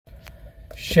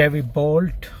Chevy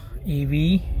Bolt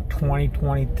EV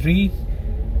 2023.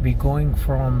 We're going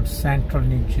from central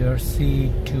New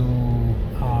Jersey to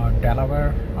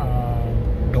Delaware,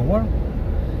 Dover.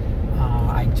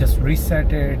 I just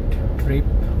reset it trip.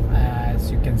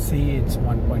 As you can see, it's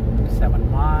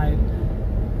 1.7 mile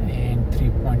and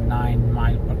 3.9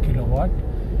 mile per kilowatt.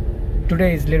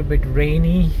 Today is a little bit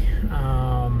rainy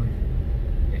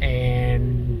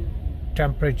and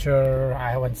temperature,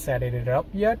 I haven't set it up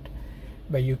yet,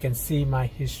 but you can see my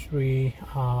history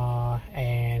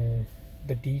and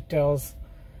the details.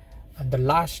 The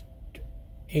last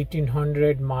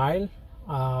 1800 mile,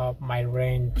 my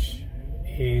range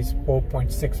is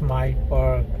 4.6 mile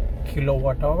per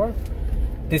kilowatt hour.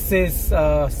 This is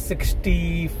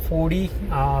 60-40.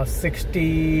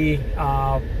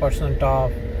 60%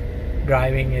 of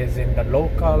driving is in the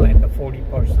local and the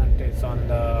 40% is on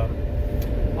the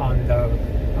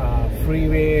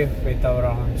freeway with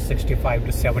around 65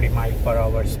 to 70 miles per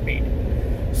hour speed.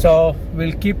 So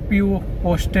we'll keep you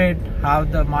posted how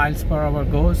the miles per hour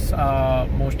goes.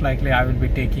 Most likely I will be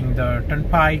taking the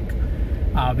turnpike,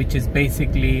 which is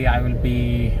basically I will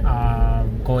be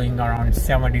going around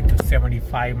 70 to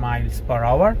 75 miles per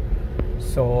hour.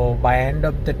 So by end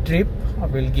of the trip I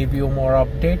will give you more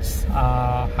updates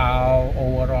how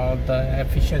overall the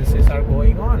efficiencies are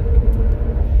going on.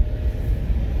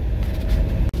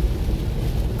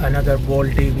 Another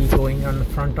Bolt EV going on the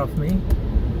front of me.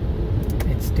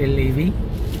 It's still EV,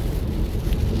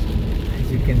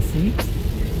 as you can see.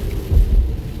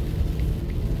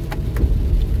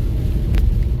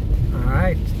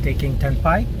 Alright, taking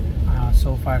turnpike.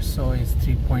 So far so is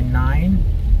 3.9.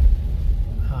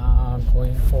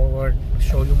 Going forward,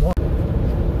 show you more.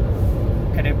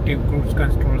 Adaptive cruise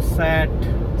control set,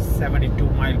 72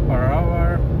 mile per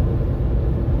hour,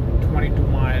 22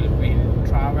 mile wind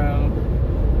travel,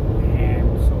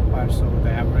 and so far so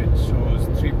the average shows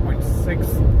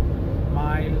 3.6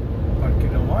 mile per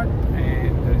kilowatt.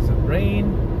 And there is a rain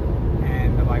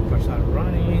and the wipers are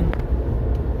running,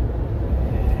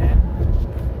 and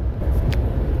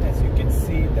as you can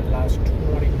see the last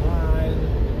 20 miles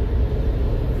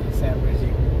is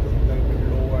averaging a little bit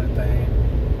lower than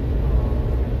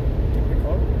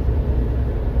typical.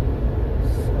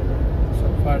 So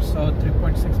far so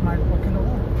 3.6 mile per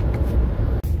kilowatt.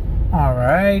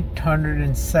 Alright,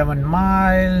 107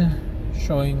 mile,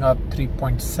 showing up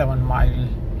 3.7 mile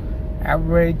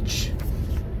average,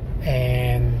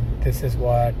 and this is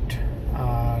what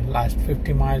last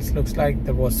 50 miles looks like.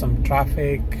 There was some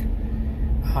traffic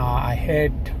I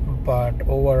hit, but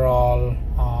overall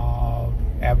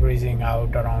averaging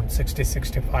out around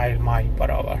 60-65 mile per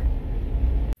hour.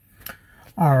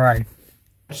 Alright,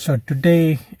 so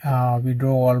today we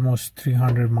drove almost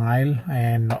 300 mile,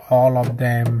 and all of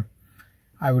them,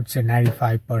 I would say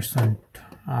 95%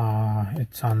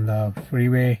 it's on the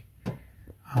freeway,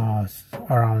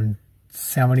 around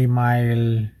 70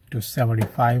 mile to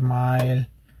 75 mile,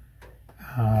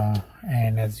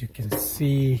 and as you can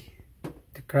see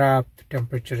the graph, the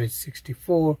temperature is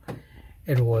 64.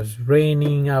 It was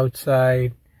raining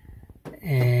outside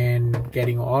and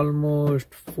getting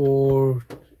almost 4,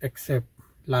 except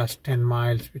last 10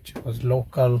 miles which was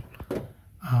local.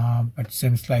 But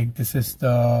seems like this is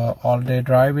the all-day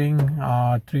driving,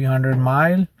 300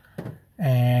 mile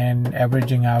and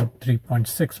averaging out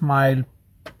 3.6 mile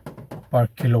per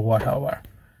kilowatt hour,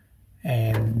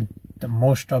 and the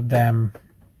most of them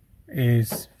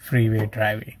is freeway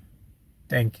driving.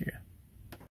 Thank you.